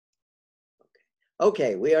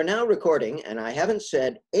Okay, we are now recording, and I haven't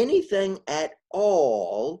said anything at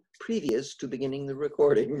all previous to beginning the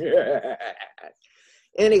recording.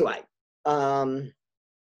 Anyway, the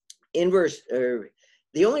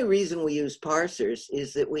only reason we use parsers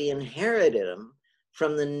is that we inherited them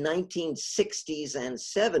from the 1960s and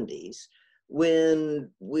 70s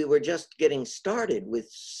when we were just getting started with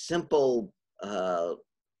simple,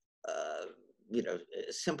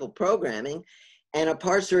 simple programming. And a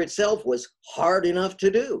parser itself was hard enough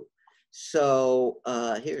to do. So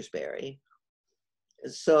here's Barry.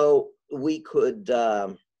 So we could,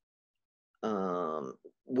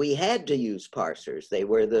 we had to use parsers. They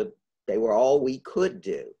were all we could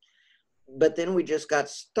do. But then we just got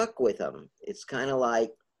stuck with them. It's kind of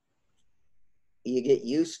like you get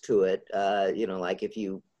used to it. Like if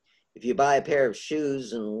you buy a pair of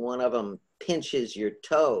shoes and one of them pinches your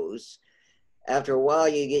toes, after a while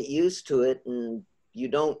you get used to it and you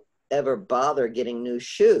don't ever bother getting new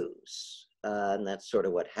shoes. And that's sort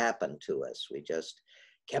of what happened to us. We just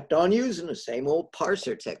kept on using the same old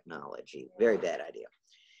parser technology. Very bad idea.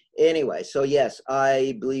 Anyway, so yes,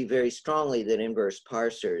 I believe very strongly that inverse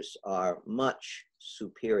parsers are much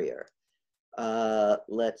superior.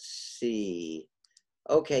 Let's see.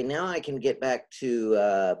 Okay, now I can get back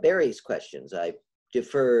to Barry's questions.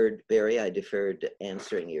 Barry, I deferred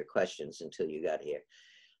answering your questions until you got here.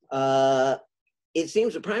 It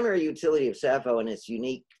seems the primary utility of Sappho and its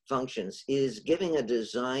unique functions is giving a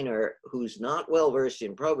designer who's not well-versed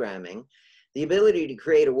in programming the ability to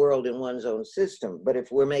create a world in one's own system. But if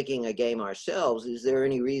we're making a game ourselves, is there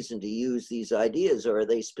any reason to use these ideas, or are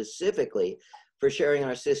they specifically for sharing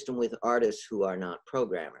our system with artists who are not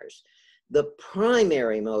programmers? The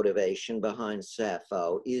primary motivation behind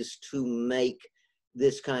Sappho is to make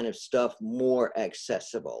this kind of stuff more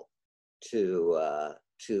accessible to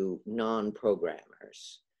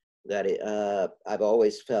non-programmers. I've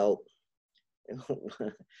always felt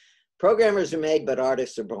programmers are made, but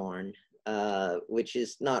artists are born, which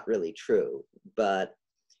is not really true. But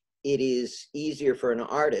it is easier for an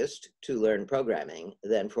artist to learn programming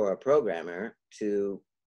than for a programmer to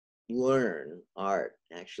learn art.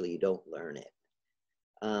 Actually, you don't learn it.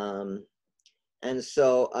 And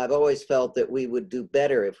so I've always felt that we would do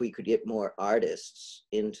better if we could get more artists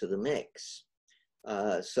into the mix.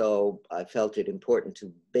 So I felt it important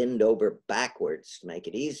to bend over backwards to make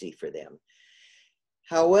it easy for them.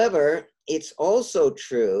 However, it's also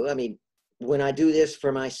true, I mean, when I do this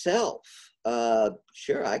for myself,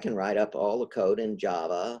 sure, I can write up all the code in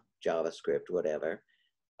Java, JavaScript, whatever.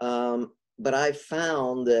 But I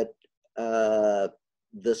found that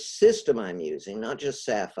the system I'm using, not just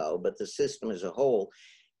Sappho, but the system as a whole,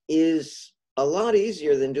 is a lot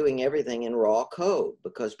easier than doing everything in raw code,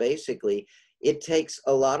 because basically it takes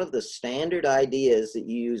a lot of the standard ideas that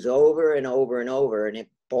you use over and over and over, and it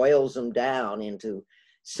boils them down into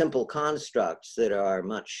simple constructs that are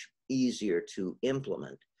much easier to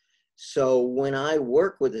implement. So when I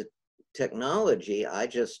work with the technology, I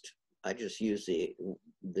just use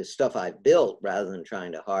the stuff I've built rather than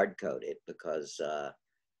trying to hard code it, because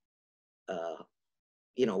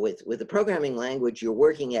with the programming language, you're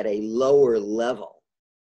working at a lower level.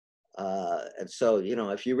 And so,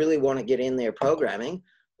 if you really want to get in there programming,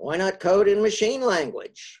 why not code in machine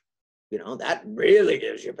language? That really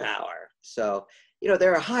gives you power. So,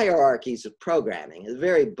 there are hierarchies of programming. At the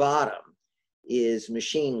very bottom is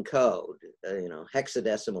machine code,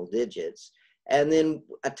 hexadecimal digits. And then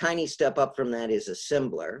a tiny step up from that is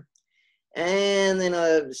assembler. And then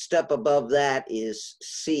a step above that is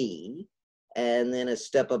C. And then a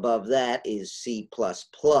step above that is C++.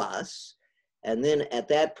 And then at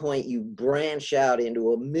that point, you branch out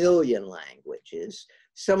into a million languages,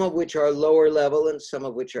 some of which are lower level and some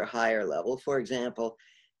of which are higher level. For example,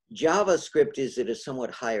 JavaScript is at a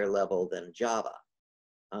somewhat higher level than Java.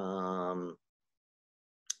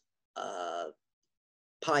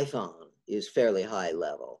 Python is fairly high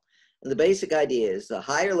level. And the basic idea is the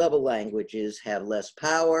higher level languages have less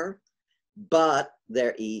power, but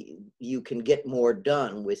you can get more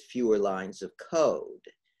done with fewer lines of code.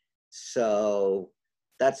 So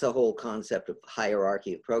that's the whole concept of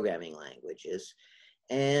hierarchy of programming languages.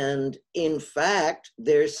 And in fact,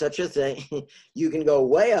 there's such a thing. You can go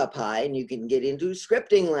way up high and you can get into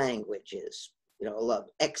scripting languages.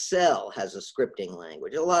 Excel has a scripting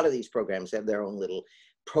language. A lot of these programs have their own little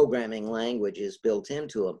programming languages built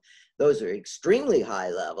into them. Those are extremely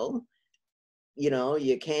high level. There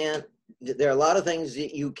are a lot of things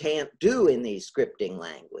that you can't do in these scripting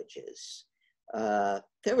languages.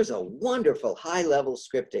 There was a wonderful high-level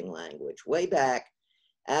scripting language. Way back,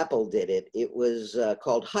 Apple did it. It was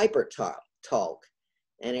called HyperTalk.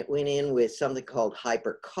 and it went in with something called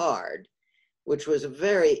HyperCard, which was a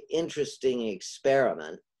very interesting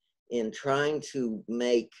experiment in trying to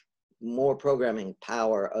make more programming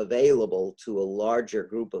power available to a larger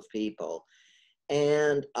group of people.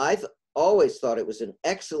 And I've always thought it was an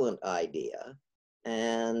excellent idea,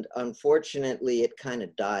 and unfortunately it kind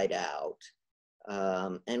of died out.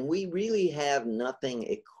 And we really have nothing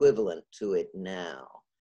equivalent to it now.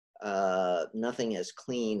 Nothing as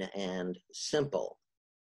clean and simple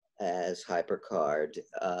as HyperCard.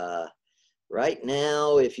 Right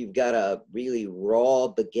now, if you've got a really raw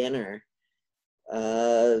beginner,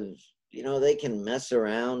 you know, they can mess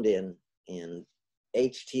around in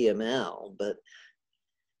HTML, but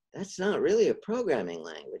that's not really a programming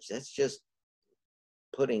language. That's just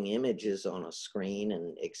putting images on a screen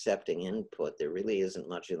and accepting input. There really isn't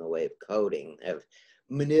much in the way of coding, of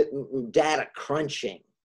data crunching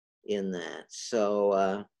in that.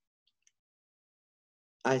 So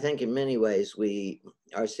I think in many ways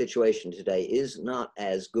our situation today is not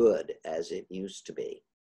as good as it used to be.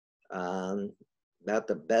 About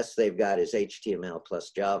the best they've got is HTML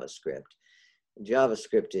plus JavaScript.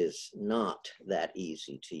 JavaScript is not that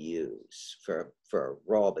easy to use for a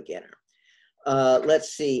raw beginner.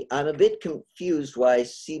 Let's see, I'm a bit confused why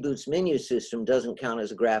C-Boot's menu system doesn't count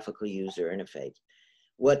as a graphical user interface.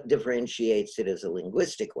 What differentiates it as a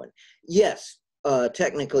linguistic one? Yes,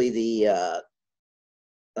 technically the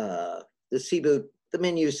C-Boot, the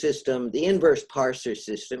menu system, the inverse parser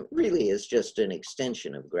system really is just an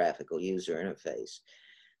extension of graphical user interface.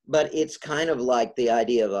 But it's kind of like the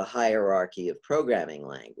idea of a hierarchy of programming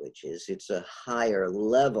languages. It's a higher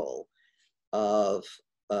level of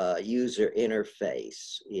user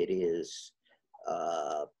interface. It is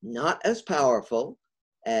not as powerful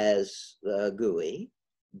as GUI,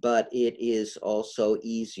 but it is also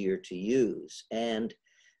easier to use. And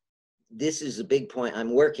this is a big point.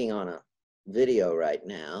 I'm working on a video right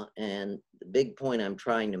now, and the big point I'm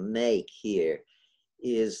trying to make here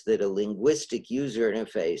is that a linguistic user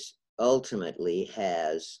interface ultimately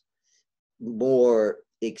has more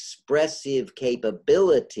expressive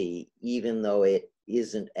capability, even though it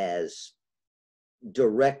isn't as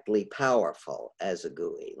directly powerful as a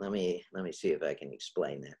GUI. Let me see if I can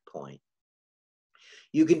explain that point.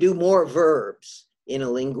 You can do more verbs in a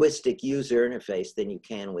linguistic user interface than you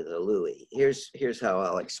can with a LUI. Here's how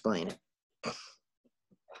I'll explain it.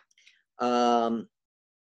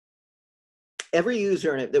 Every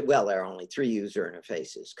user, well, there are only 3 user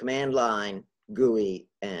interfaces: command line, GUI,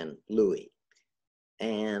 and LUI.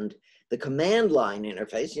 And the command line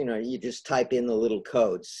interface, you know, you just type in the little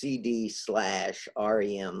code,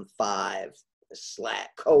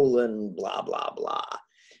 cd/rem5/: blah, blah.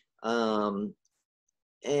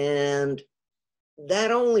 And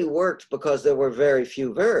that only worked because there were very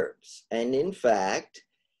few verbs. And in fact,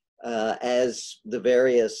 as the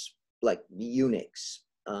various, like Unix,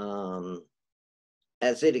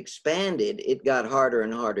 as it expanded, it got harder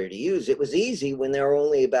and harder to use. It was easy when there were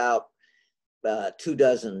only about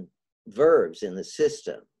 24 verbs in the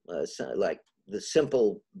system. So like the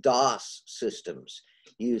simple DOS systems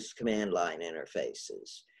used command line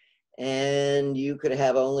interfaces. And you could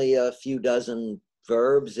have only a few dozen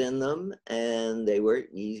verbs in them, and they were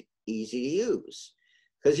easy to use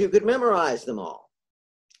because you could memorize them all.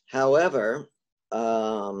 However,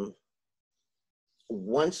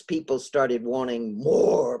 once people started wanting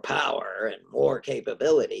more power and more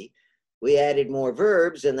capability, we added more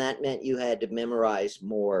verbs, and that meant you had to memorize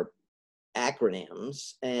more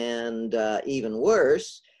acronyms. And even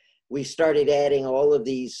worse, we started adding all of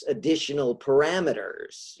these additional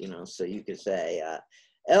parameters, you know, so you could say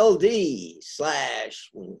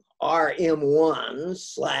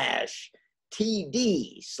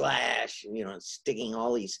LD/RM1/TD/ you know, sticking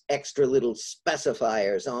all these extra little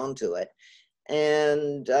specifiers onto it.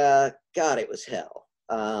 And God, it was hell.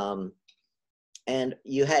 And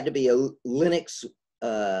you had to be a Linux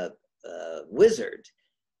wizard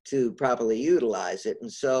to properly utilize it.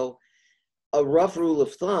 And so a rough rule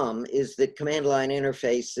of thumb is that command line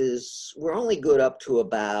interfaces were only good up to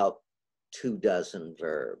about 24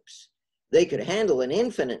 verbs. They could handle an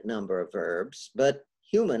infinite number of verbs, but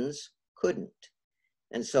humans couldn't.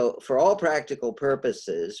 And so for all practical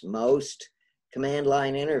purposes, most command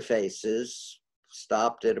line interfaces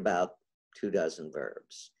stopped at about 24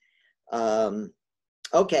 verbs.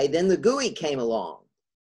 Okay, then the GUI came along,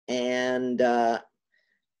 and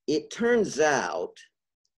it turns out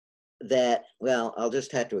that, well, I'll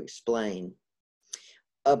just have to explain.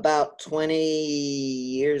 About 20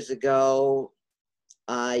 years ago,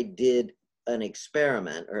 I did an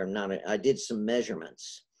experiment, or I did some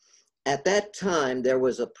measurements. At that time, there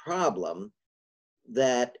was a problem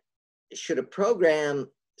that should a program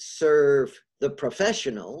serve the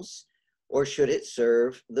professionals or should it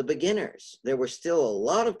serve the beginners? There were still a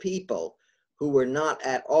lot of people who were not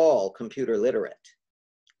at all computer literate.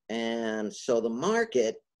 And so the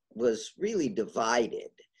market was really divided.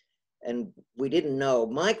 And we didn't know.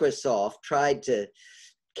 Microsoft tried to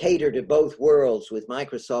cater to both worlds with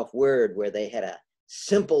Microsoft Word, where they had a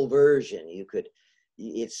simple version.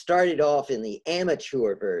 It started off in the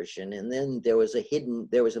amateur version, and then there was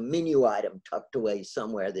a menu item tucked away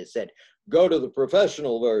somewhere that said, go to the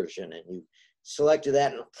professional version, and you selected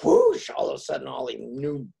that, and whoosh, all of a sudden all the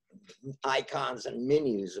new icons and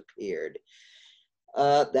menus appeared.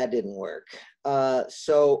 That didn't work.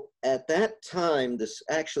 So at that time, this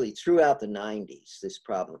actually throughout the 90s, this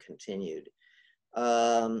problem continued.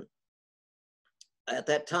 At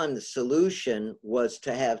that time, the solution was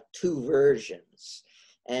to have two versions.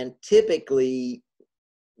 And typically,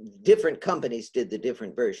 different companies did the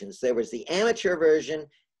different versions. There was the amateur version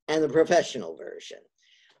and the professional version.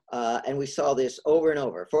 And we saw this over and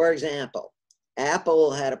over. For example,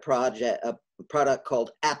 Apple had a product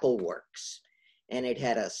called AppleWorks. And it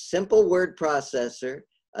had a simple word processor,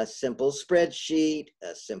 a simple spreadsheet,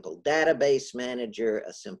 a simple database manager,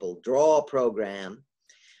 a simple draw program.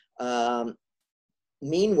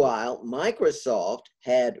 Meanwhile, Microsoft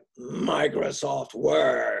had Microsoft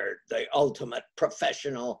Word, the ultimate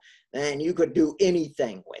professional, and you could do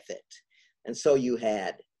anything with it. And so you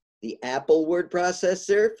had the Apple word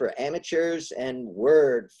processor for amateurs and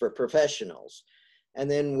Word for professionals. And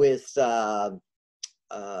then with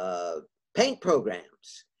paint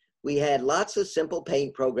programs, we had lots of simple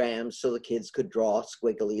paint programs so the kids could draw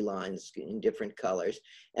squiggly lines in different colors.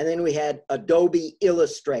 And then we had Adobe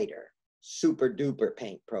Illustrator, super duper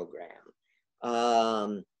paint program.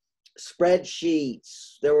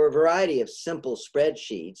 Spreadsheets, there were a variety of simple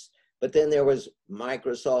spreadsheets, but then there was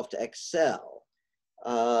Microsoft Excel.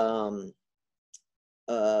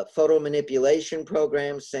 Photo manipulation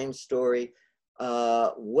programs, same story.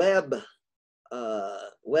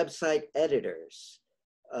 Website editors.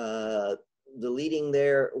 The leading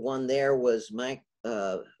one there was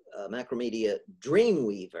Macromedia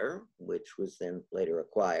Dreamweaver, which was then later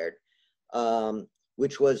acquired,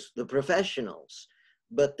 which was the professionals.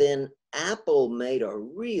 But then Apple made a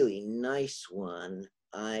really nice one.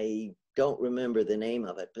 I don't remember the name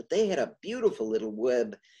of it, but they had a beautiful little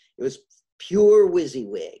web. It was pure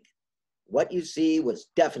WYSIWYG. What you see was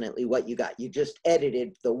definitely what you got. You just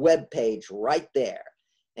edited the web page right there.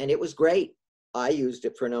 And it was great. I used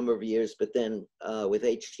it for a number of years, but then with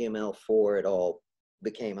HTML4, it all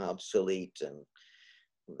became obsolete and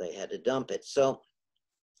they had to dump it. So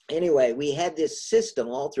anyway, we had this system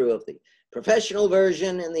all through of the professional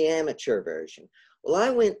version and the amateur version. Well, I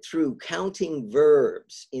went through counting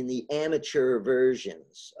verbs in the amateur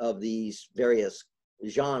versions of these various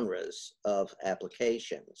genres of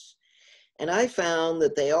applications. And I found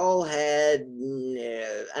that they all had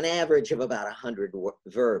an average of about 100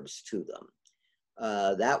 verbs to them.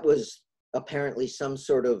 That was apparently some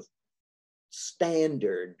sort of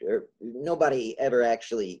standard, or nobody ever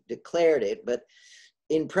actually declared it, but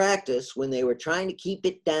in practice, when they were trying to keep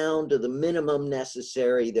it down to the minimum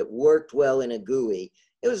necessary that worked well in a GUI,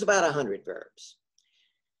 it was about 100 verbs.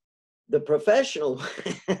 The professional,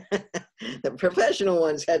 the professional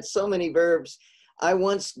ones had so many verbs. I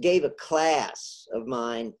once gave a class of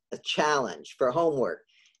mine a challenge for homework.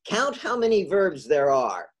 Count how many verbs there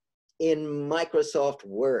are in Microsoft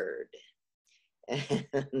Word.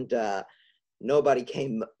 And nobody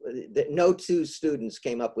came, no two students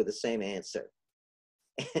came up with the same answer.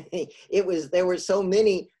 There were so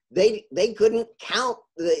many, they couldn't count,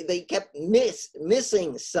 they kept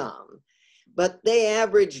missing some, but they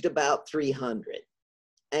averaged about 300.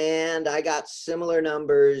 And I got similar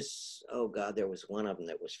numbers. Oh God, there was one of them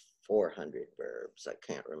that was 400 verbs. I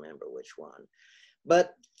can't remember which one.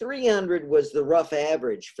 But 300 was the rough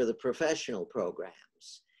average for the professional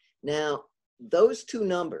programs. Now, those two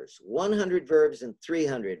numbers, 100 verbs and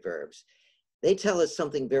 300 verbs, they tell us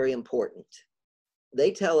something very important.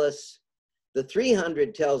 They tell us, the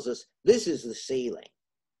 300 tells us this is the ceiling.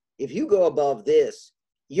 If you go above this,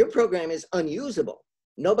 your program is unusable.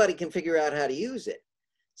 Nobody can figure out how to use it.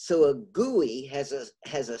 So a GUI has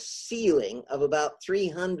a ceiling of about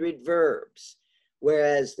 300 verbs,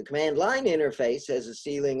 whereas the command line interface has a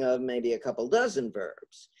ceiling of maybe a couple dozen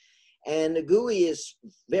verbs. And the GUI is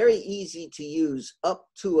very easy to use up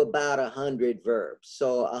to about 100 verbs.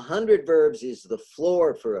 So 100 verbs is the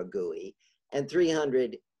floor for a GUI, and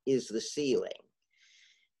 300 is the ceiling.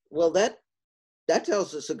 Well, that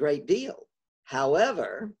tells us a great deal.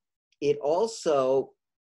 However, it also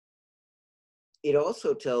it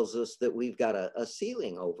also tells us that we've got a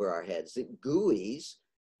ceiling over our heads, that GUIs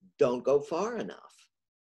don't go far enough.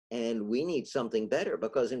 And we need something better,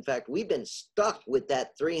 because in fact, we've been stuck with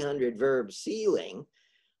that 300 verb ceiling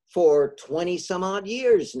for 20 some odd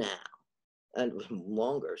years now and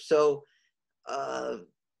longer. So,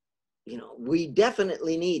 you know, we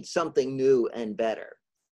definitely need something new and better.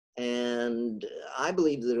 And I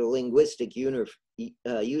believe that a linguistic user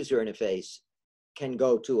interface can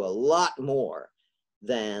go to a lot more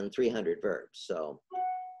than 300 verbs. So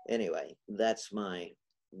anyway, that's my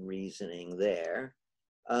reasoning there.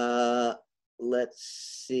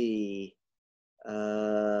 Let's see.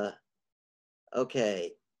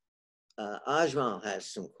 Okay. Ajmal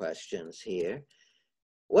has some questions here.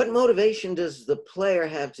 What motivation does the player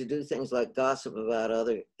have to do things like gossip about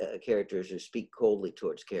other characters or speak coldly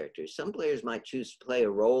towards characters? Some players might choose to play a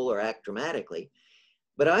role or act dramatically,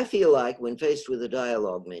 but I feel like when faced with a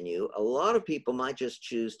dialogue menu, a lot of people might just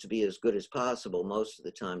choose to be as good as possible most of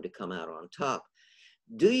the time to come out on top.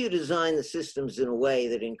 Do you design the systems in a way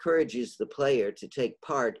that encourages the player to take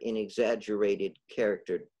part in exaggerated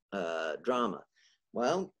character drama?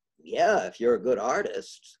 Well, yeah, if you're a good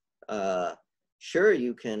artist, sure,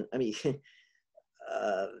 you can. I mean,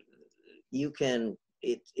 you can.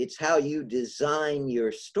 It's how you design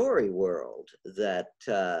your story world that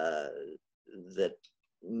that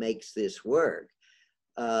makes this work.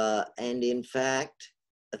 And in fact,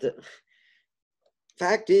 the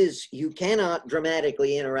fact is, you cannot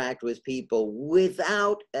dramatically interact with people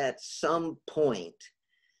without, at some point,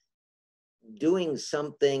 doing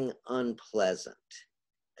something unpleasant.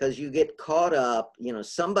 Because you get caught up, you know,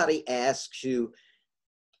 somebody asks you,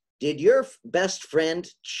 did your best friend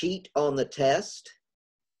cheat on the test?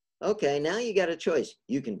 Okay, now you got a choice.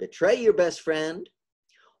 You can betray your best friend,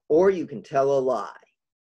 or you can tell a lie.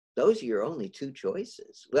 Those are your only two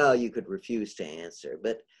choices. Well, you could refuse to answer,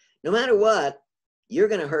 but no matter what, you're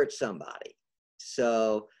going to hurt somebody.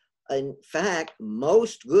 So, in fact,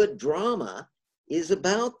 most good drama is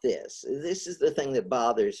about this. This is the thing that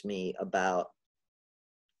bothers me about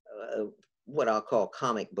what I'll call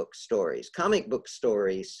comic book stories. Comic book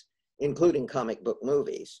stories, including comic book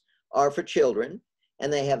movies, are for children,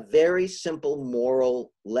 and they have very simple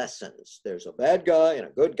moral lessons. There's a bad guy and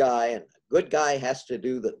a good guy, and the good guy has to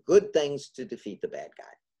do the good things to defeat the bad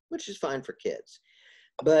guy, which is fine for kids.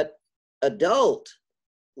 But adult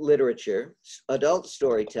literature, adult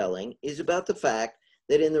storytelling, is about the fact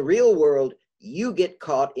that in the real world, you get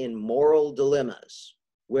caught in moral dilemmas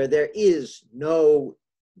where there is no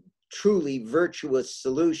truly virtuous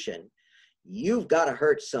solution. You've got to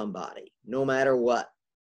hurt somebody, no matter what.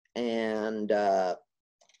 And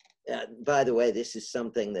by the way, this is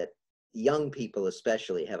something that young people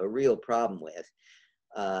especially have a real problem with,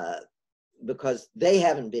 because they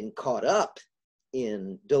haven't been caught up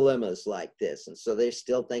in dilemmas like this. And so they're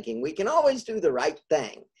still thinking, we can always do the right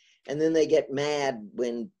thing. And then they get mad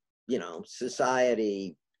when, you know,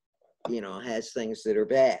 society, you know, has things that are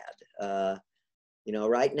bad. You know,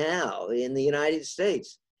 right now in the United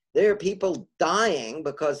States, there are people dying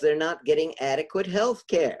because they're not getting adequate health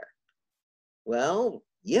care. Well,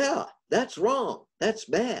 yeah, that's wrong. That's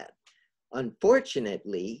bad.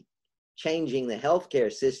 Unfortunately, changing the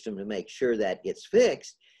healthcare system to make sure that gets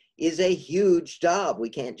fixed is a huge job. We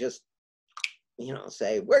can't just, you know,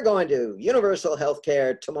 say, we're going to universal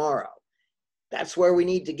healthcare tomorrow. That's where we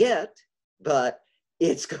need to get, but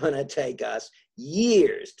it's going to take us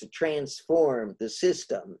years to transform the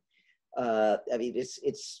system. I mean,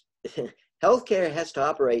 it's healthcare has to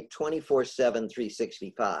operate 24/7,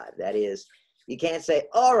 365. That is, you can't say,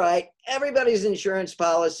 all right, everybody's insurance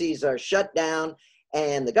policies are shut down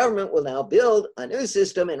and the government will now build a new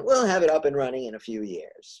system and we'll have it up and running in a few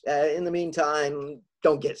years. In the meantime,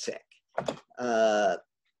 don't get sick.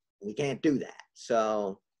 We can't do that.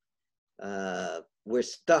 So we're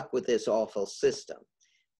stuck with this awful system.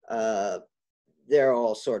 There are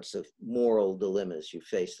all sorts of moral dilemmas you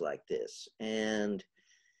face like this. And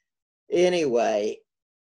anyway,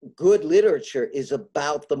 good literature is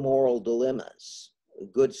about the moral dilemmas.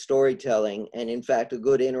 Good storytelling, and in fact, a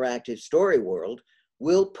good interactive story world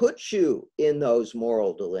will put you in those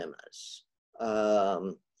moral dilemmas.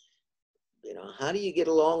 You know, how do you get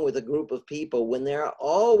along with a group of people when there are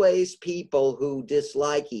always people who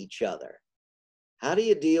dislike each other? How do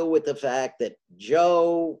you deal with the fact that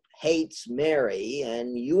Joe hates Mary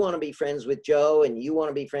and you want to be friends with Joe and you want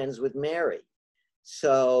to be friends with Mary?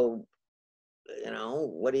 So, you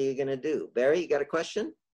know, what are you going to do? Barry, you got a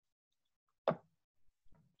question?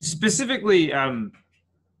 Specifically,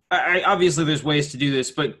 I obviously there's ways to do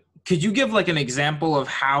this, but Could you give like an example of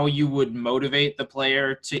how you would motivate the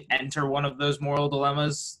player to enter one of those moral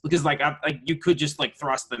dilemmas? Because like you could just like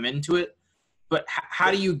thrust them into it, but how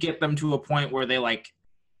Yeah. do you get them to a point where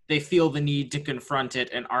they feel the need to confront it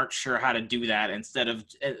and aren't sure how to do that, instead of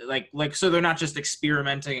like so they're not just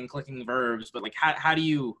experimenting and clicking verbs, but like how do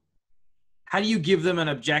you give them an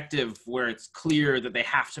objective where it's clear that they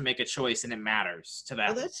have to make a choice and it matters to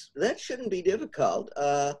Oh, them? that shouldn't be difficult.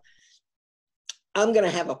 I'm going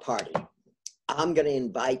to have a party. I'm going to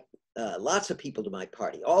invite lots of people to my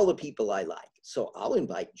party, all the people I like. So I'll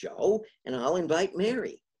invite Joe and I'll invite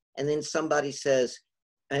Mary. And then somebody says,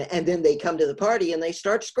 and then they come to the party and they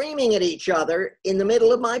start screaming at each other in the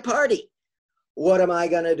middle of my party. What am I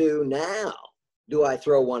going to do now? Do I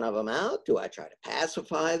throw one of them out? Do I try to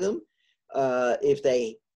pacify them? If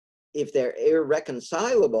they're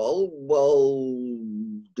irreconcilable, well,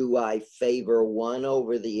 do I favor one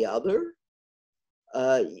over the other?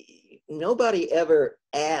 Nobody ever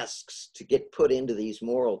asks to get put into these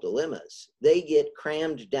moral dilemmas. They get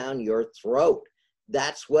crammed down your throat.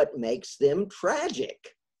 That's what makes them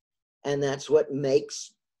tragic. And that's what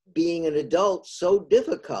makes being an adult so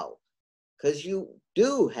difficult, because you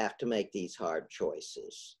do have to make these hard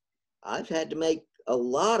choices. I've had to make a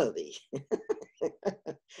lot of these.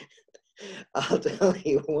 I'll tell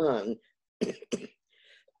you one.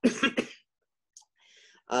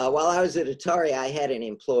 While I was at Atari, I had an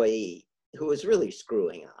employee who was really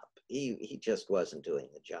screwing up. He just wasn't doing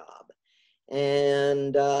the job.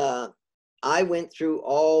 And I went through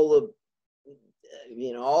all the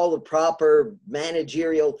proper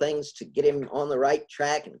managerial things to get him on the right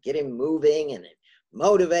track and get him moving and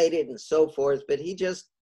motivated and so forth. But he just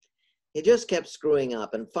kept screwing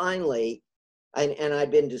up. And finally, and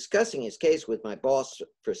I'd been discussing his case with my boss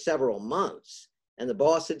for several months, and the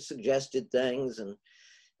boss had suggested things. And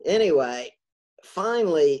anyway,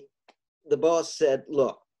 finally, the boss said,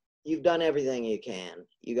 look, you've done everything you can.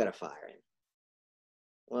 You got to fire him.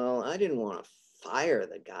 Well, I didn't want to fire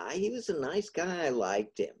the guy. He was a nice guy. I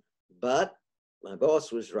liked him. But my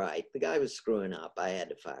boss was right. The guy was screwing up. I had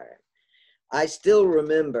to fire him. I still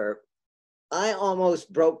remember I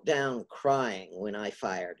almost broke down crying when I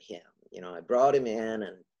fired him. I brought him in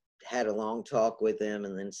and had a long talk with him,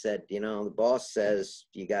 and then said, the boss says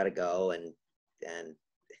you got to go. And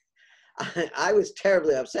I was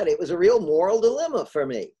terribly upset. It was a real moral dilemma for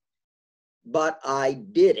me, but I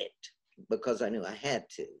did it because I knew I had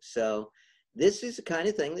to. So this is the kind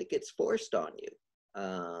of thing that gets forced on you.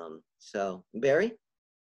 So Barry?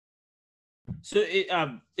 So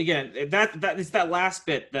again, that is that last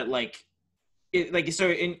bit that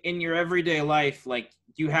so in your everyday life, like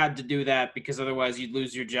you had to do that because otherwise you'd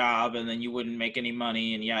lose your job and then you wouldn't make any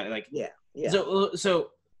money, and Yeah.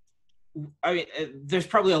 So I mean, there's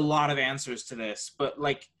probably a lot of answers to this, but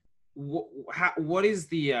like, what is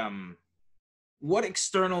the what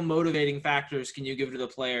external motivating factors can you give to the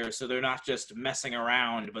player so they're not just messing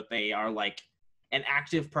around, but they are like an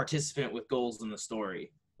active participant with goals in the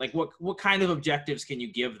story? Like, what kind of objectives can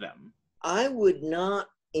you give them? I would not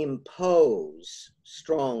impose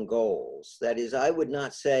strong goals. That is, I would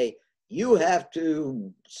not say, you have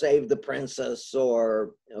to save the princess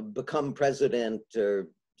or become president or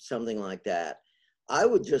something like that. I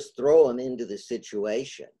would just throw them into the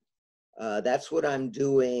situation. That's what I'm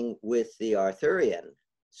doing with the Arthurian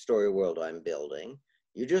story world I'm building.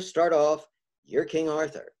 You just start off, you're King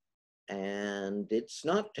Arthur, and it's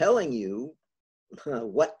not telling you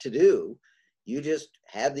what to do. You just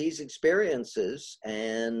have these experiences,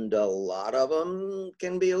 and a lot of them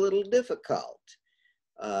can be a little difficult.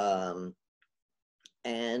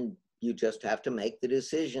 And you just have to make the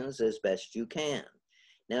decisions as best you can.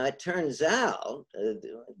 Now, it turns out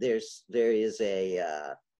there is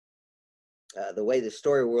the way the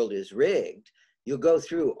story world is rigged, you'll go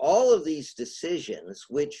through all of these decisions,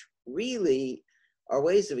 which really are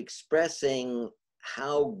ways of expressing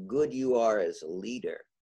how good you are as a leader.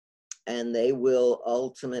 And they will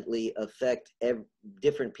ultimately affect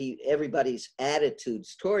everybody's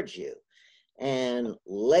attitudes towards you. And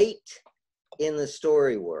late in the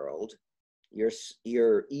story world,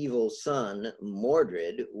 your evil son,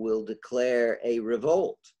 Mordred, will declare a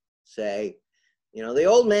revolt. Say, the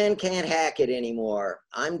old man can't hack it anymore.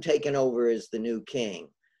 I'm taking over as the new king.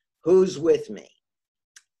 Who's with me?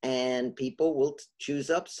 And people will choose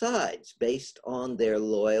up sides based on their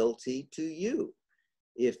loyalty to you.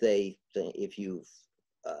 If you've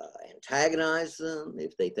antagonized them,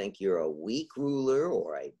 if they think you're a weak ruler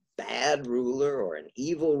or a bad ruler or an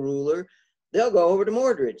evil ruler, they'll go over to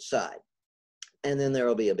Mordred's side. And then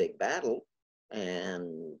there'll be a big battle.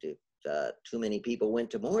 And if too many people went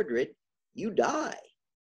to Mordred, you die.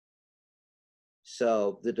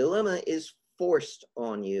 So the dilemma is forced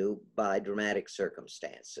on you by dramatic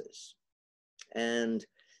circumstances. And,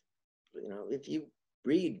 you know, if you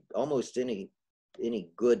read almost any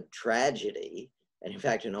good tragedy, and in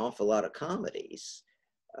fact, an awful lot of comedies,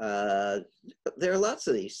 there are lots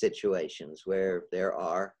of these situations where there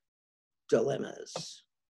are dilemmas.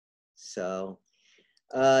 So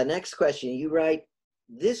next question, you write,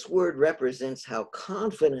 this word represents how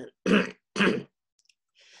confident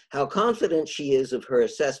how confident she is of her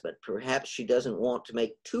assessment. Perhaps she doesn't want to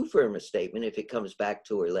make too firm a statement if it comes back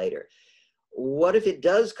to her later. What if it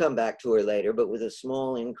does come back to her later, but with a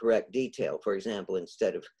small incorrect detail? For example,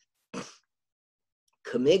 instead of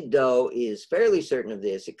Camigdo is fairly certain of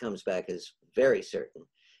this, it comes back as very certain.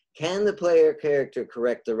 Can the player character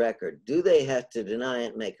correct the record? Do they have to deny it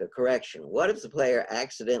and make a correction? What if the player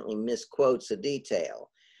accidentally misquotes a detail?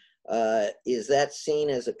 Is that seen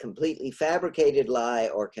as a completely fabricated lie,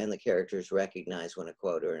 or can the characters recognize when a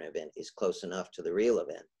quote or an event is close enough to the real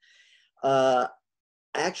event?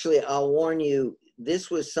 Actually, I'll warn you,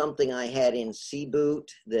 this was something I had in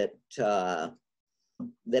C-Boot that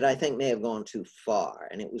I think may have gone too far.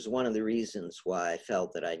 And it was one of the reasons why I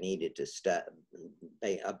felt that I needed to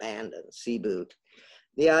abandon C-Boot.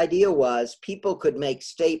 The idea was people could make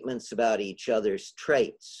statements about each other's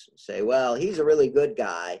traits. Say, well, he's a really good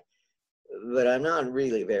guy, but I'm not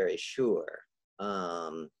really very sure.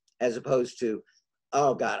 As opposed to,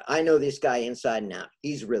 oh God, I know this guy inside and out.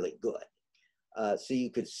 He's really good. So you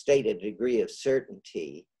could state a degree of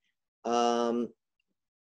certainty.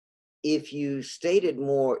 If you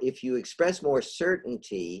express more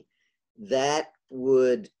certainty, that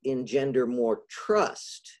would engender more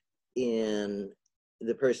trust in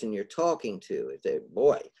the person you're talking to. If they,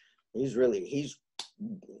 boy, he's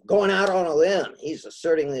going out on a limb. He's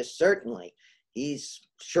asserting this certainly. He's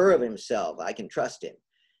sure of himself. I can trust him.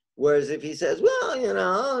 Whereas if he says, well, you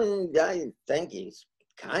know, I think he's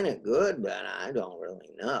kind of good, but I don't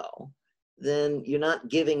really know, then you're not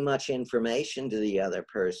giving much information to the other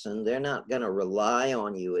person. They're not going to rely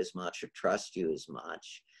on you as much or trust you as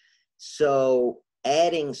much. So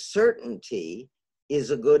adding certainty is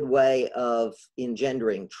a good way of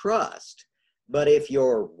engendering trust. But if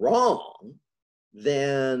you're wrong,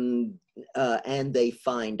 then and they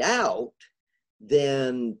find out,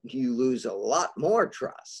 then you lose a lot more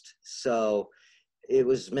trust. So it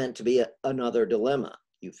was meant to be another dilemma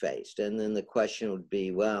you faced. And then the question would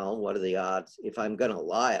be, well, what are the odds? If I'm going to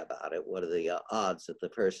lie about it, what are the odds that the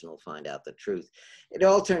person will find out the truth? It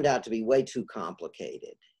all turned out to be way too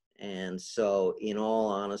complicated. And so in all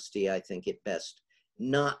honesty, I think it best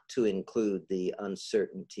not to include the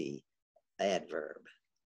uncertainty adverb.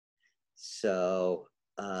 So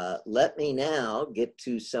let me now get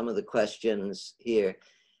to some of the questions here.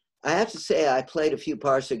 I have to say I played a few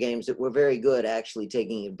parser games that were very good, actually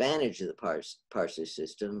taking advantage of the parser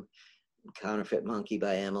system. Counterfeit Monkey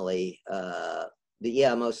by Emily. But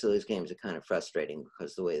yeah, most of those games are kind of frustrating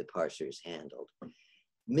because of the way the parser is handled.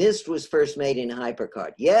 Myst was first made in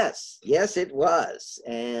HyperCard. Yes, it was.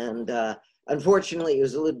 And unfortunately, it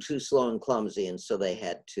was a little too slow and clumsy, and so they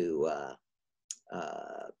had to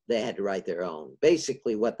write their own.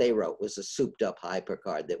 Basically, what they wrote was a souped-up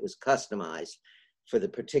HyperCard that was customized for the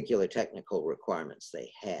particular technical requirements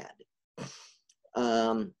they had.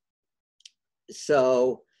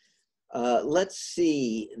 Let's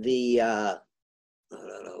see the,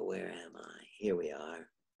 where am I? Here we are.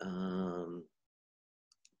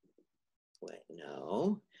 Wait,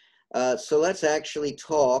 no. So let's actually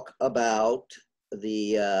talk about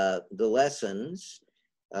the lessons,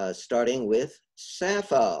 starting with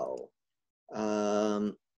Sappho.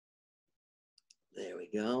 There we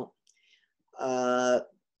go.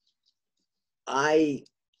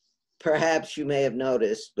 Perhaps you may have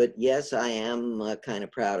noticed, but yes, I am kind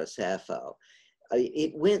of proud of Sappho.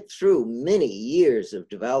 It went through many years of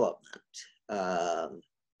development,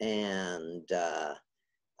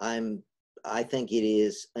 I think it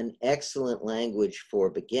is an excellent language for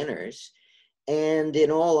beginners. And in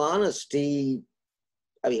all honesty,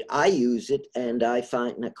 I mean, I use it and I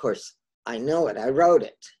find, and of course, I know it, I wrote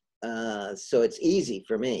it. So it's easy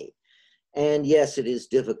for me. And yes, it is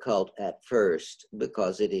difficult at first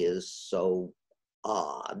because it is so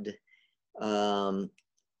odd.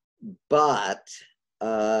 But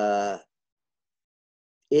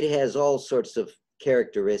it has all sorts of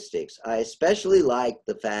characteristics. I especially like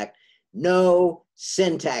the fact, no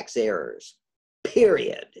syntax errors,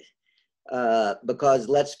 period. Because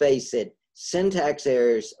let's face it, syntax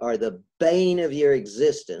errors are the bane of your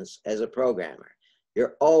existence as a programmer.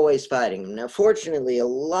 You're always fighting them. Now, fortunately, a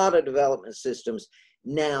lot of development systems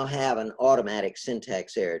now have an automatic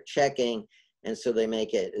syntax error checking, And so they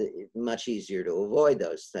make it much easier to avoid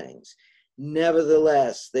those things.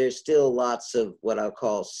 Nevertheless, there's still lots of what I'll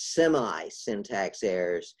call semi-syntax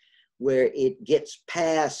errors, where it gets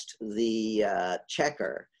past the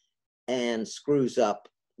checker and screws up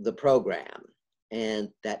the program. And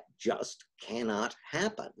that just cannot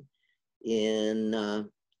happen in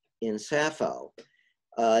Sappho.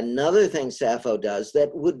 Another thing Sappho does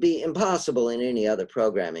that would be impossible in any other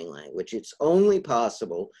programming language, it's only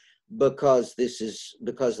possible because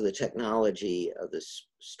because of the technology of this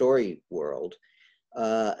story world,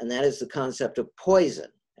 and that is the concept of poison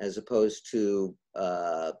as opposed to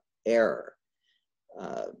error.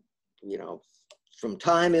 You know, from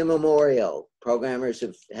time immemorial, programmers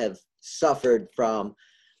have suffered from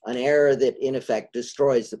an error that in effect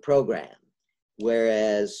destroys the program,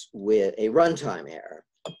 whereas with a runtime error,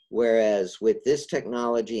 whereas with this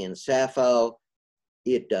technology in Sappho,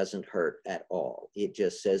 it doesn't hurt at all. It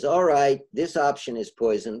just says, all right, this option is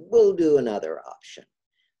poison, we'll do another option.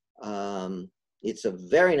 It's a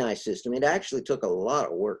very nice system. It actually took a lot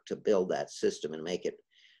of work to build that system and make it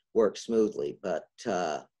work smoothly, but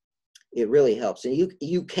it really helps. And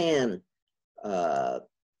you can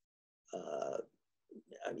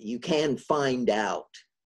find out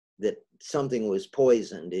that something was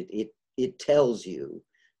poisoned. It tells you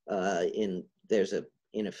there's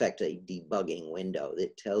in effect a debugging window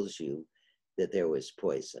that tells you that there was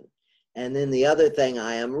poison. And then the other thing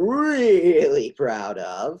I am really proud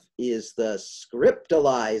of is the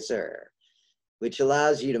scriptalizer, which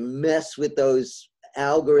allows you to mess with those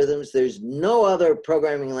algorithms. There's no other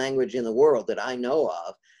programming language in the world that I know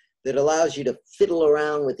of that allows you to fiddle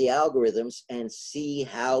around with the algorithms and see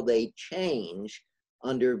how they change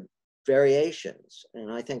under variations.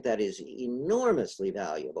 And I think that is enormously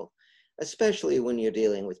valuable, especially when you're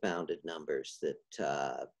dealing with bounded numbers that,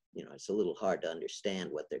 you know, it's a little hard to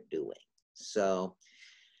understand what they're doing. So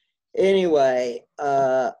anyway,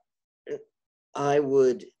 I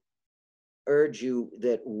would urge you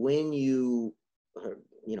that when you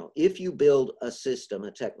know, if you build a system,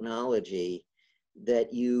 a technology,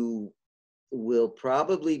 that you will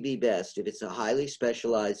probably be best if it's a highly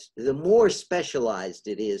specialized, the more specialized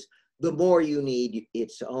it is, the more you need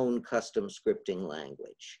its own custom scripting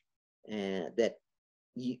language, and that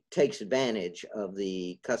takes advantage of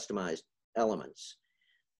the customized elements.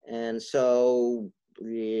 And so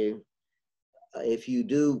if you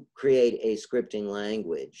do create a scripting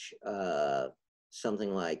language,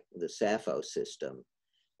 something like the Sappho system,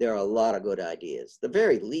 there are a lot of good ideas. The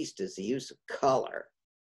very least is the use of color.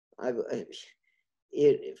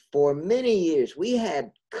 For many years, we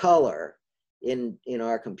had color in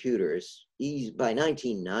our computers by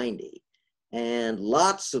 1990, and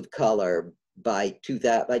lots of color by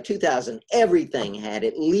 2000. By 2000, everything had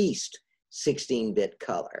at least 16-bit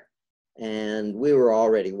color, and we were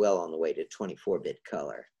already well on the way to 24-bit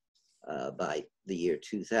color by the year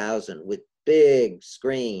 2000 with big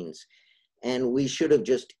screens. And we should have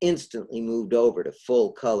just instantly moved over to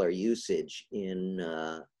full color usage in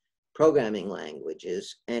programming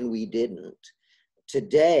languages, and we didn't.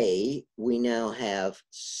 Today, we now have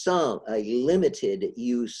a limited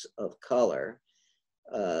use of color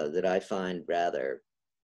that I find rather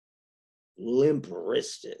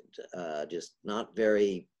limp-wristed, just not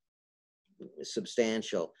very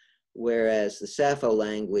substantial, whereas the Sappho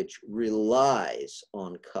language relies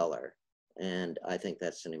on color. And I think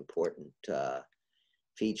that's an important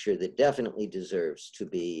feature that definitely deserves to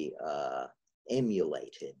be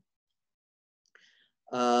emulated.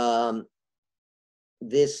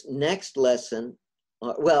 This next lesson,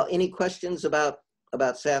 well, any questions about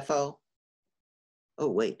Sappho? Oh,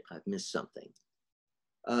 wait, I've missed something.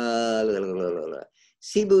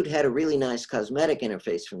 C-Boot had a really nice cosmetic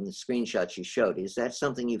interface from the screenshots you showed. Is that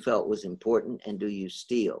something you felt was important, and do you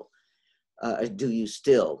still?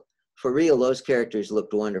 For real, those characters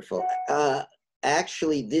looked wonderful.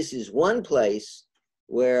 Actually, this is one place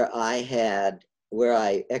where I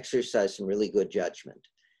exercised some really good judgment.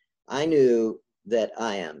 I knew that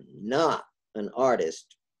I am not an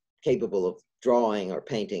artist capable of drawing or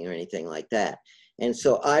painting or anything like that. And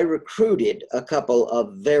so I recruited a couple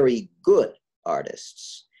of very good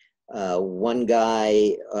artists. One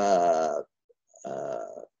guy,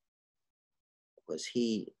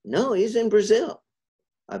 he's in Brazil,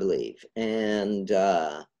 I believe. And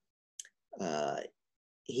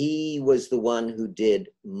he was the one who did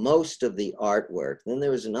most of the artwork. Then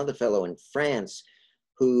there was another fellow in France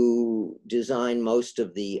who designed most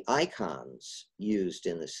of the icons used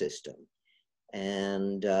in the system.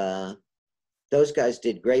 And those guys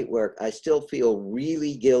did great work. I still feel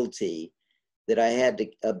really guilty that I had to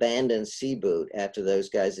abandon C-Boot after those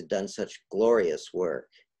guys had done such glorious work.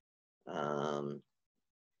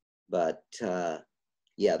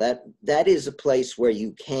 Yeah, that is a place where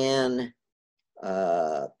you can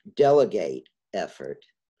delegate effort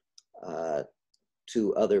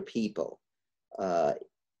to other people.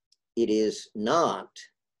 It is not,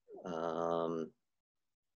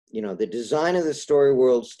 you know, the design of the story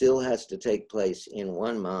world still has to take place in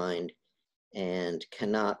one mind and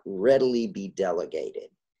cannot readily be delegated.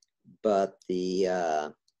 But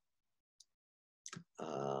the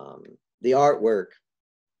artwork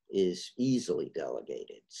is easily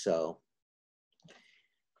delegated. So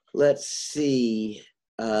let's see.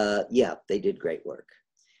 Yeah, they did great work.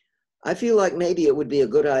 I feel like maybe it would be a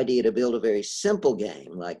good idea to build a very simple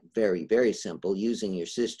game, like very, very simple, using your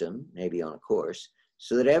system, maybe on a course,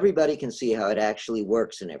 so that everybody can see how it actually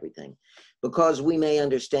works and everything. Because we may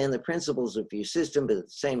understand the principles of your system, but at the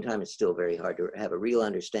same time, it's still very hard to have a real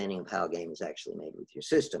understanding of how a game is actually made with your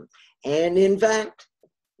system. And in fact,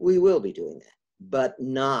 we will be doing that, but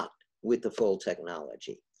not with the full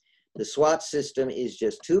technology. The SWAT system is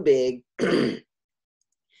just too big,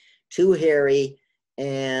 too hairy,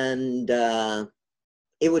 and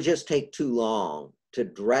it would just take too long to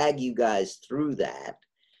drag you guys through that.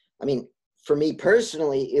 I mean, for me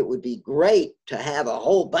personally, it would be great to have a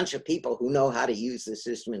whole bunch of people who know how to use the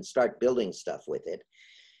system and start building stuff with it.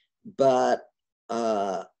 But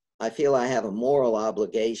I feel I have a moral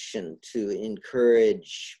obligation to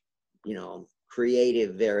encourage, you know,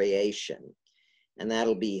 creative variation. And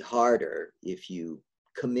that'll be harder if you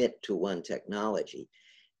commit to one technology.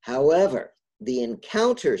 However, the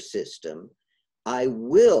encounter system, I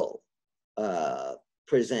will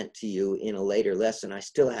present to you in a later lesson. I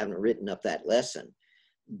still haven't written up that lesson,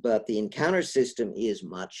 but the encounter system is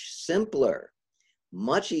much simpler,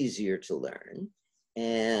 much easier to learn,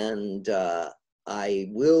 and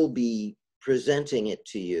I will be presenting it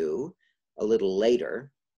to you a little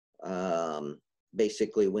later.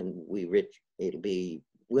 Basically, when we reach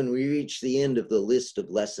the end of the list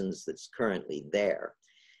of lessons that's currently there.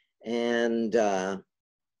 And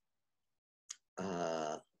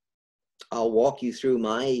I'll walk you through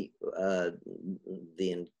my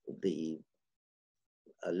the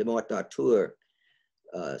Le Mort d'Arthur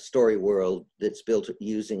story world that's built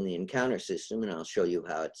using the encounter system, and I'll show you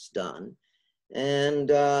how it's done. And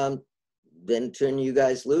then turn you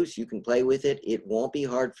guys loose. You can play with it. It won't be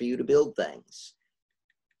hard for you to build things.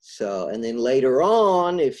 So, and then later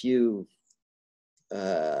on, if you're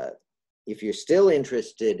still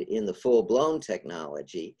interested in the full-blown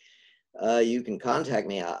technology, you can contact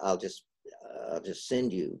me. I'll just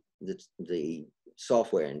send you the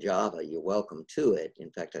software in Java. You're welcome to it. In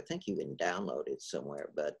fact, I think you can download it somewhere,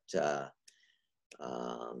 but I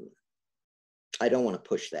don't want to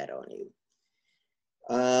push that on you.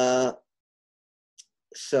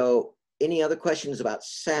 So any other questions about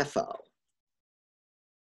Sappho?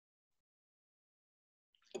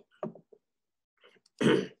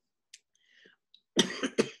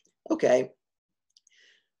 Okay,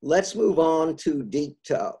 let's move on to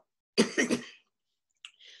Deikto.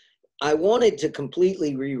 I wanted to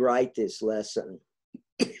completely rewrite this lesson,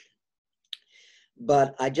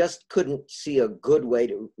 but I just couldn't see a good way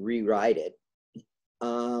to rewrite it.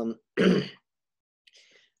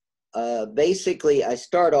 Basically, I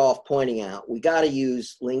start off pointing out we got to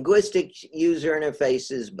use linguistic user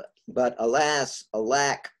interfaces, but alas,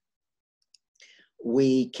 alack,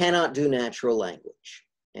 we cannot do natural language.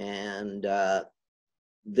 And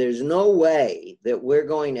there's no way that we're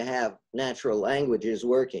going to have natural languages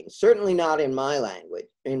working, certainly not in my language,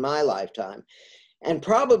 in my lifetime, and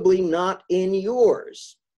probably not in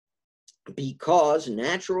yours, because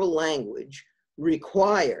natural language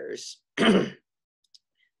requires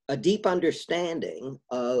a deep understanding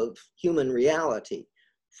of human reality.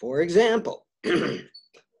 For example,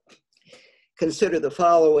 consider the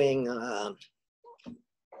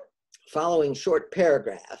following short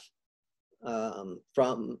paragraph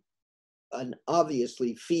from an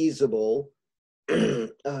obviously feasible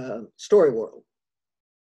story world.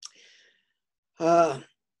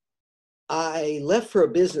 I left for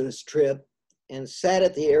a business trip and sat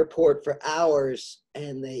at the airport for hours,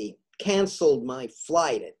 and they canceled my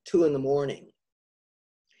flight at 2 in the morning.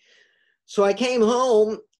 So I came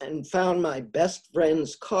home and found my best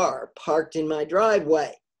friend's car parked in my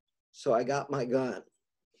driveway. So I got my gun.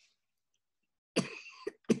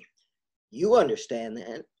 You understand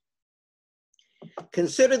that.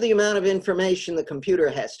 Consider the amount of information the computer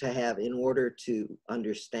has to have in order to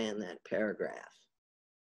understand that paragraph.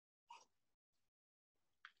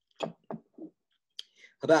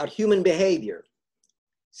 About human behavior,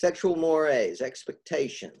 Sexual mores,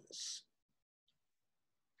 expectations.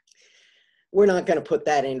 We're not going to put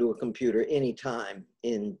that into a computer anytime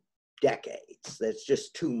in decades. That's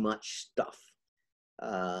just too much stuff.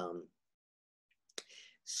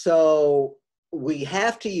 So we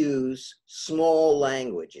have to use small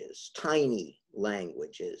languages, tiny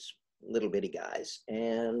languages, little bitty guys.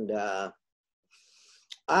 And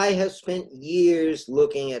I have spent years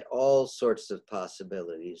looking at all sorts of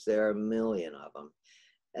possibilities. There are a million of them.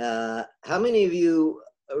 How many of you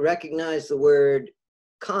recognize the word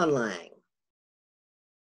conlang?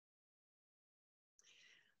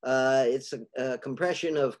 It's a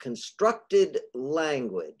compression of constructed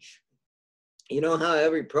language. You know how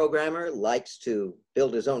every programmer likes to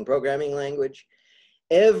build his own programming language?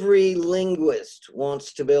 Every linguist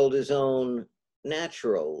wants to build his own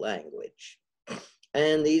natural language.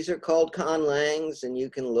 And these are called conlangs, and you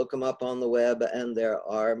can look them up on the web, and there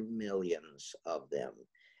are millions of them.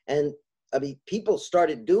 And I mean, people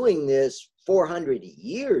started doing this 400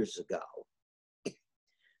 years ago.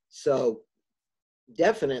 So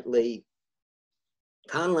definitely,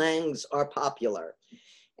 conlangs are popular.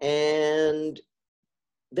 And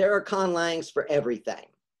there are conlangs for everything.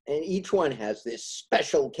 And each one has this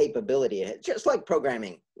special capability, just like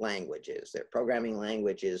programming languages. They're programming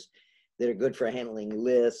languages that are good for handling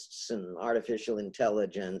lists and artificial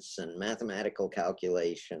intelligence and mathematical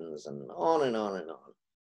calculations and on and on and on.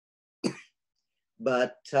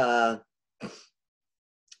 But the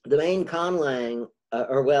main conlang,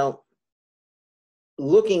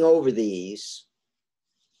 looking over these,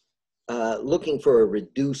 looking for a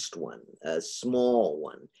reduced one, a small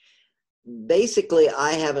one. Basically,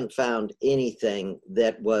 I haven't found anything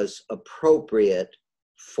that was appropriate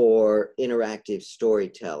for interactive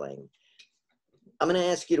storytelling. I'm going to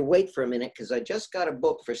ask you to wait for a minute because I just got a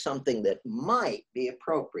book for something that might be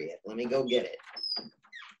appropriate. Let me go get it.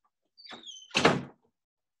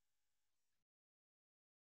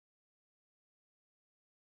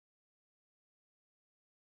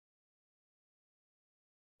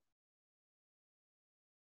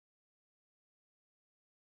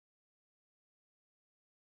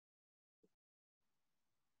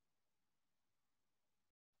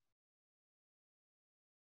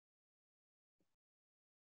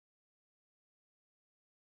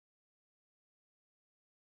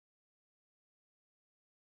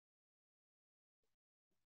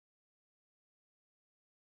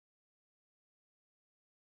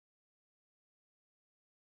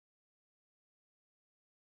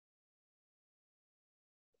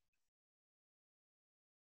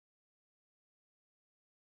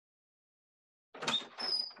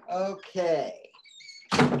 Okay.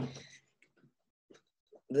 The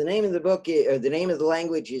name of the book, or the name of the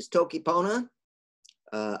language is Tokipona.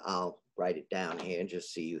 I'll write it down here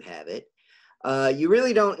just so you have it. You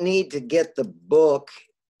really don't need to get the book.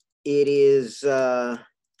 It is,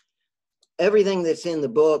 everything that's in the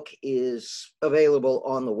book is available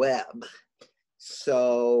on the web.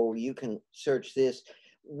 So you can search this.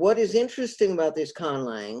 What is interesting about this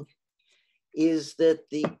conlang is that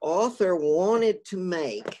the author wanted to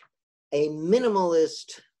make a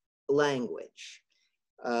minimalist language.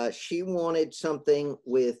 She wanted something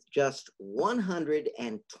with just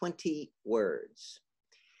 120 words.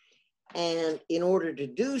 And in order to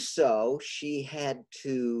do so, she had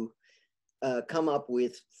to come up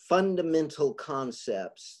with fundamental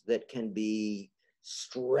concepts that can be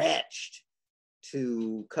stretched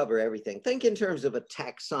to cover everything. Think in terms of a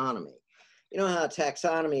taxonomy. You know how a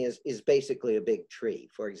taxonomy is basically a big tree.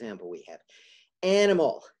 For example, we have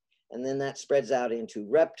animal, and then that spreads out into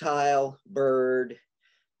reptile, bird,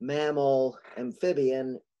 mammal,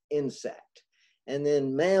 amphibian, insect. And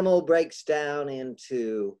then mammal breaks down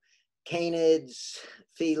into canids,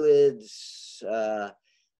 felids,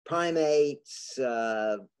 primates,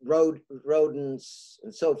 rodents,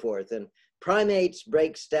 and so forth. And primates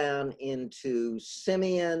breaks down into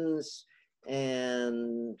simians,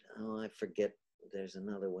 and I forget, there's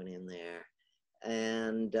another one in there.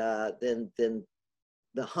 And then the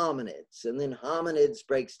hominids, and then hominids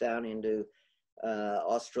breaks down into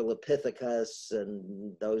Australopithecus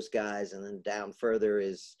and those guys, and then down further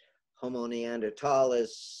is Homo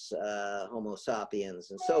neanderthalis, Homo sapiens,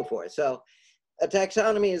 and so forth. So a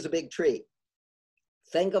taxonomy is a big tree.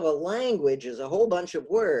 Think of a language as a whole bunch of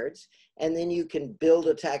words, and then you can build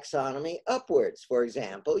a taxonomy upwards. For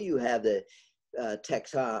example, you have the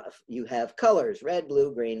you have colors, red,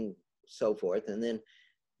 blue, green, so forth, and then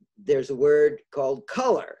there's a word called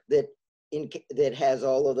color that has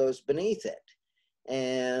all of those beneath it.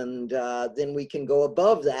 And then we can go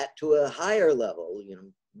above that to a higher level, you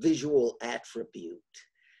know, visual attribute.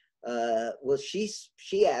 Well, she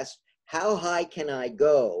asked, how high can I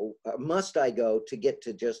go, or must I go to get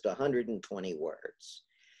to just 120 words?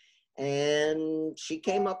 And she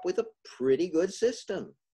came up with a pretty good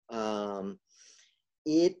system.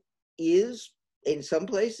 It is, in some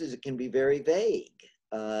places, it can be very vague,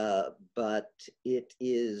 but it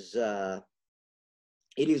is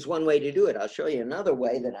one way to do it. I'll show you another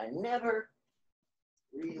way that I never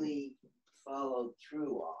really followed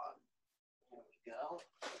through on. There we go.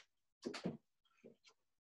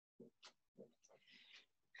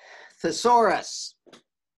 Thesaurus.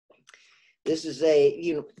 This is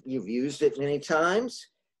you've used it many times.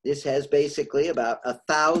 This has basically about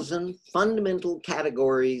 1,000 fundamental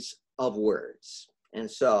categories of words. And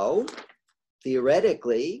so,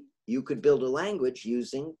 theoretically, you could build a language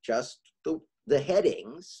using just the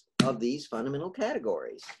headings of these fundamental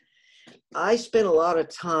categories. I spent a lot of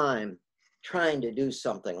time trying to do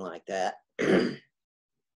something like that.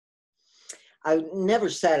 I'm never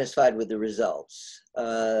satisfied with the results.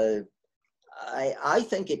 I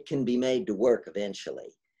think it can be made to work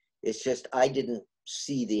eventually. It's just I didn't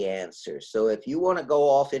see the answer. So if you want to go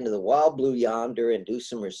off into the wild blue yonder and do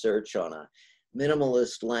some research on a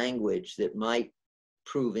minimalist language that might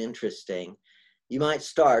prove interesting, you might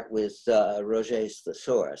start with Roget's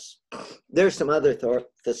Thesaurus. There's some other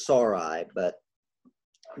thesauri, but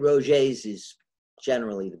Roget's is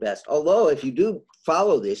generally the best. Although if you do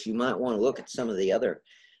follow this, you might want to look at some of the other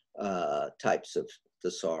types of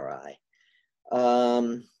thesauri.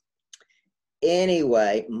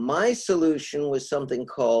 Anyway, my solution was something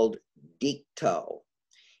called Deikto,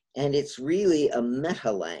 and it's really a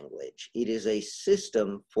meta-language. It is a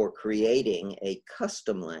system for creating a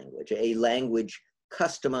custom language, a language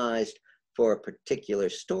customized for a particular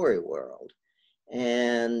story world.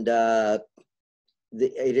 And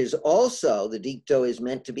it is also, the Deikto is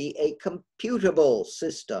meant to be a computable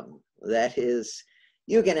system. That is,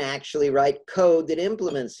 you can actually write code that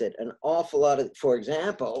implements it. An awful lot of, for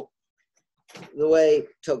example, the way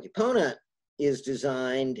Tokipona is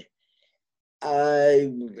designed, there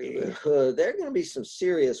are going to be some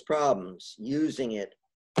serious problems using it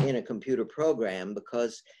in a computer program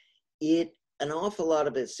because an awful lot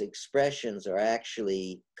of its expressions are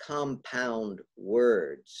actually compound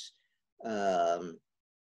words. That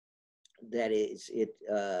is, it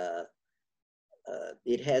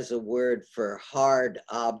has a word for hard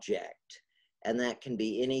object, and that can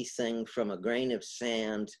be anything from a grain of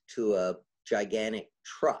sand to a gigantic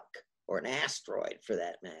truck or an asteroid for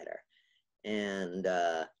that matter. And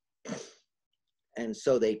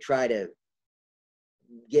so they try to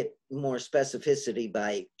get more specificity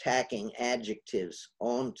by tacking adjectives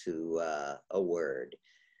onto a word.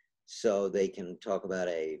 So they can talk about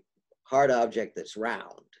a hard object that's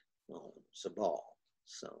round. Well, it's a ball.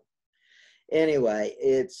 So anyway,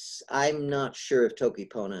 I'm not sure if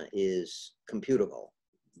Tokipona is computable,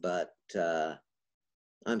 but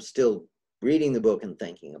I'm still reading the book and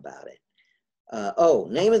thinking about it.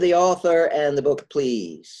 Name of the author and the book,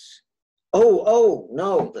 please. Oh,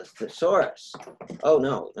 no, the thesaurus. Oh,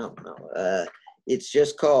 no. It's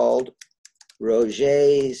just called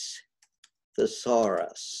Roget's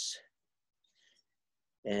Thesaurus.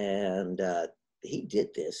 And he did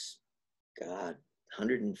this, God,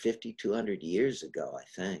 150, 200 years ago, I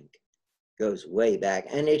think. Goes way back.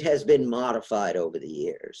 And it has been modified over the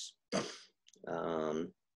years.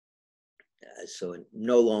 So it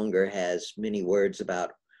no longer has many words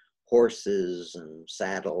about horses and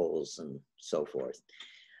saddles and so forth.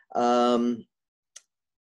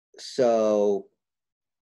 So,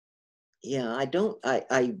 yeah,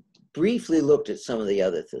 I briefly looked at some of the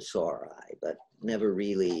other thesauri, but never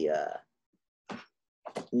really,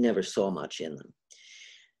 never saw much in them.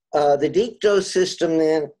 The Deikto system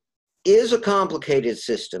then is a complicated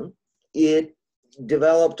system. It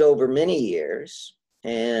developed over many years,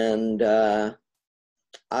 and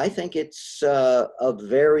I think it's a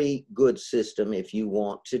very good system if you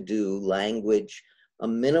want to do language, a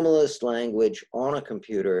minimalist language on a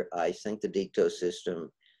computer. I think the Deikto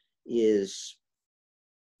system is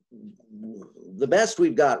the best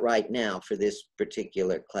we've got right now for this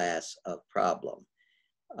particular class of problem.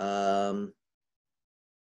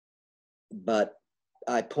 But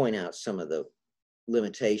I point out some of the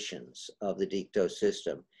limitations of the Deikto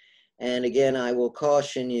system. And again, I will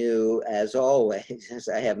caution you, as always, as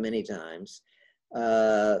I have many times,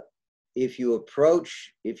 if you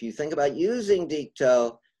think about using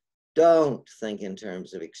Deikto, don't think in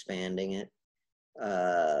terms of expanding it.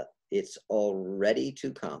 It's already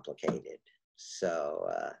too complicated. So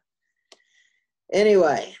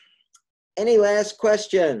anyway, any last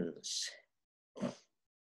questions?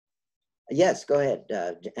 Yes, go ahead,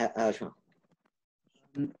 Ashma.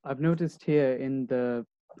 I've noticed here in the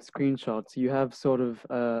screenshots, you have sort of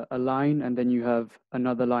a line and then you have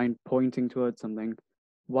another line pointing towards something.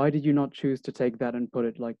 Why did you not choose to take that and put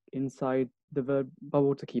it like inside the verb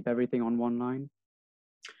bubble to keep everything on one line?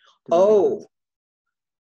 Does that make sense?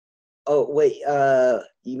 Oh, wait,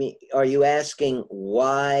 you mean, are you asking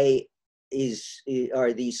why are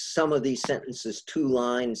some of these sentences 2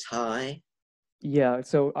 lines high? Yeah,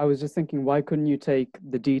 so I was just thinking, why couldn't you take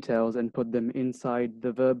the details and put them inside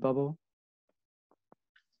the verb bubble?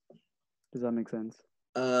 Does that make sense?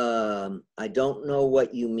 I don't know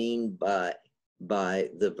what you mean by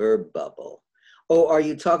the verb bubble. Oh, are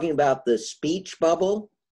you talking about the speech bubble?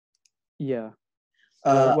 Yeah.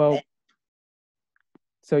 Well,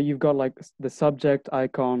 so you've got like the subject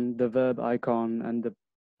icon, the verb icon, and the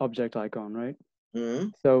object icon, right? Mm-hmm.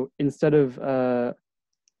 So instead of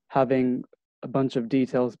having a bunch of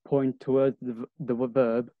details point towards the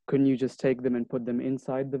verb, couldn't you just take them and put them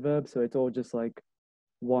inside the verb so it's all just like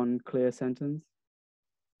one clear sentence?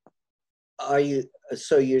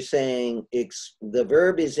 So you're saying the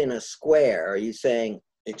verb is in a square. Are you saying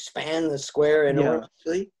expand the square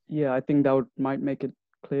enormously? Yeah, I think that might make it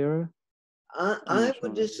clearer. I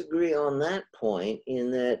would disagree on that point,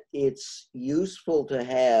 in that it's useful to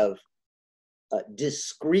have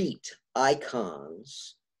discrete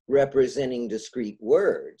icons representing discrete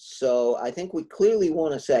words. So I think we clearly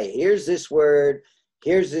want to say, here's this word,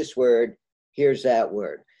 here's this word, here's that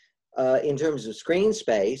word. In terms of screen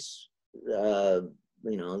space, we're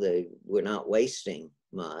not wasting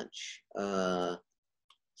much.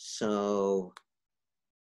 So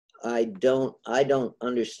I don't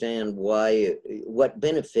understand what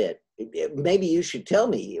benefit. Maybe you should tell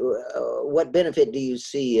me, what benefit do you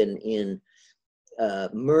see in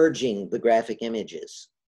merging the graphic images?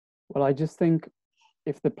 Well, I just think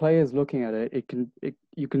if the player is looking at it,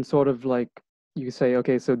 you can sort of like, you say,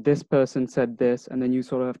 okay, so this person said this, and then you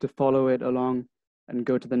sort of have to follow it along and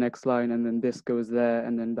go to the next line, and then this goes there,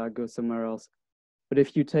 and then that goes somewhere else. But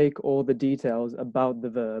if you take all the details about the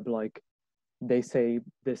verb, like they say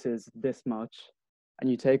this is this much, and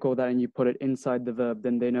you take all that and you put it inside the verb,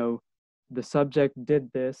 then they know the subject did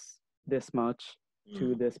this much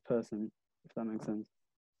to this person, if that makes sense.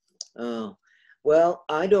 Oh, well,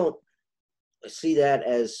 I don't see that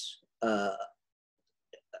as, I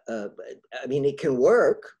mean, it can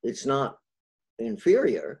work. It's not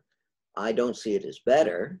inferior. I don't see it as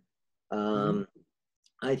better. I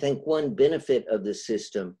think one benefit of the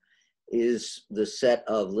system is the set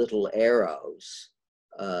of little arrows,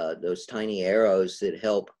 those tiny arrows that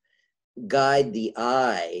help guide the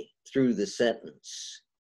eye through the sentence.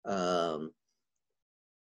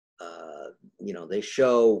 They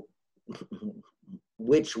show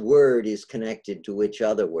which word is connected to which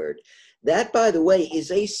other word. That, by the way,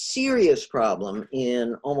 is a serious problem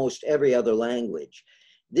in almost every other language.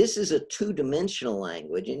 This is a 2-dimensional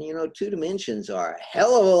language, and 2 dimensions are a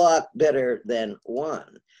hell of a lot better than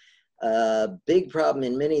 1. Big problem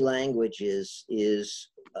in many languages is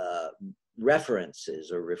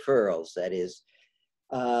references or referrals. That is,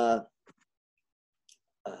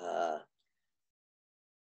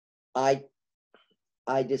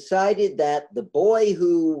 I decided that the boy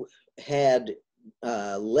who had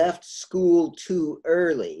left school too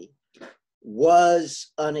early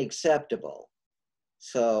was unacceptable.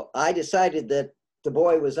 So I decided that the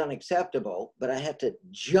boy was unacceptable, but I had to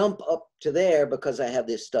jump up to there because I have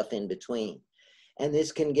this stuff in between. And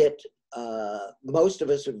this can get, most of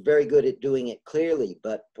us are very good at doing it clearly,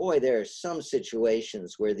 but boy, there are some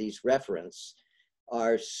situations where these references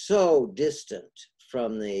are so distant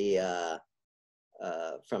from the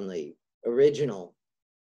original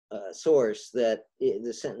source that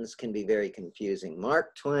the sentence can be very confusing.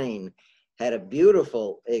 Mark Twain had a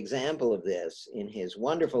beautiful example of this in his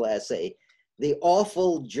wonderful essay, The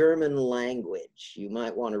Awful German Language. You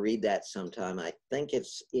might want to read that sometime. I think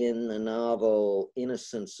it's in the novel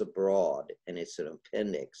Innocents Abroad, and it's an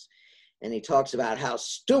appendix. And he talks about how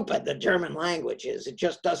stupid the German language is. It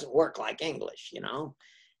just doesn't work like English,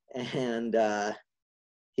 And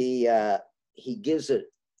he gives it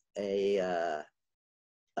a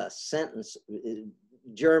sentence.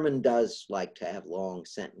 German does like to have long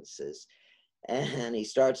sentences. And he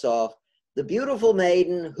starts off, the beautiful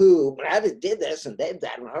maiden who did this and did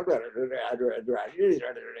that.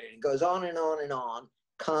 It goes on and on and on,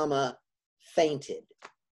 comma, fainted.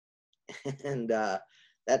 And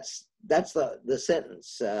that's the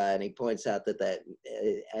sentence. And he points out that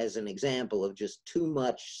as an example of just too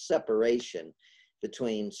much separation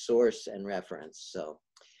between source and reference. So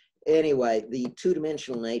anyway, the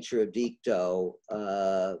two-dimensional nature of Deikto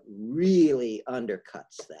really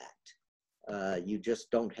undercuts that. You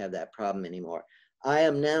just don't have that problem anymore. I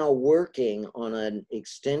am now working on an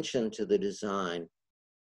extension to the design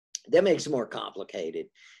that makes it more complicated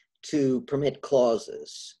to permit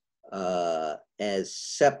clauses as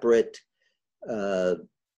separate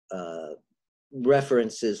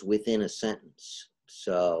references within a sentence.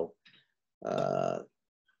 So I'll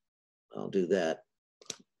do that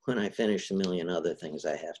when I finish a million other things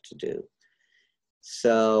I have to do.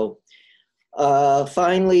 So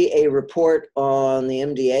finally, a report on the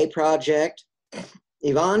MDA project.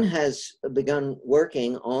 Ivan has begun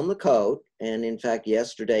working on the code. And in fact,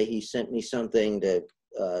 yesterday he sent me something to,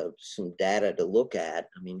 some data to look at.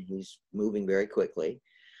 I mean, he's moving very quickly.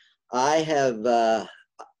 I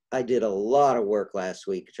did a lot of work last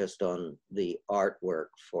week just on the artwork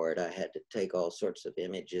for it. I had to take all sorts of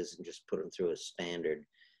images and just put them through a standard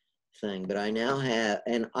thing. But I now have,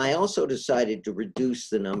 and I also decided to reduce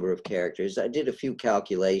the number of characters. I did a few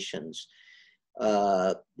calculations.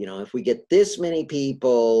 You know, if we get this many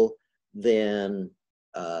people, then,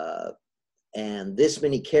 and this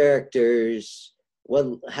many characters,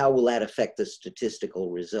 well, how will that affect the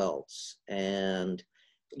statistical results? And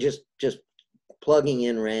just plugging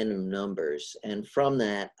in random numbers. And from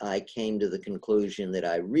that, I came to the conclusion that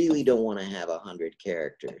I really don't want to have 100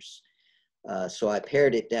 characters. So I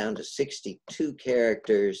pared it down to 62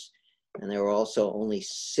 characters, and there were also only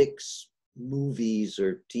 6 movies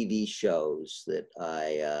or TV shows that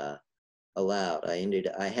I allowed.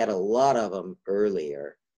 I had a lot of them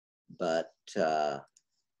earlier, but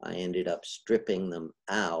I ended up stripping them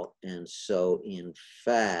out. And so in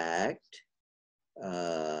fact,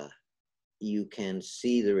 you can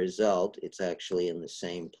see the result. It's actually in the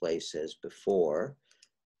same place as before,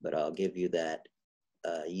 but I'll give you that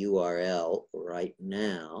URL right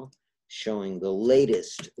now, showing the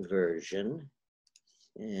latest version.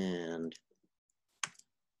 And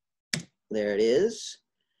there it is.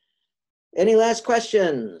 Any last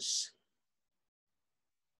questions?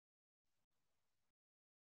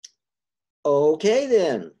 Okay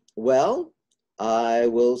then. Well, I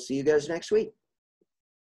will see you guys next week.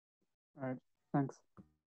 All right. Thanks.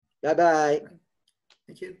 Bye-bye.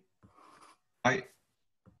 Thank you. Bye.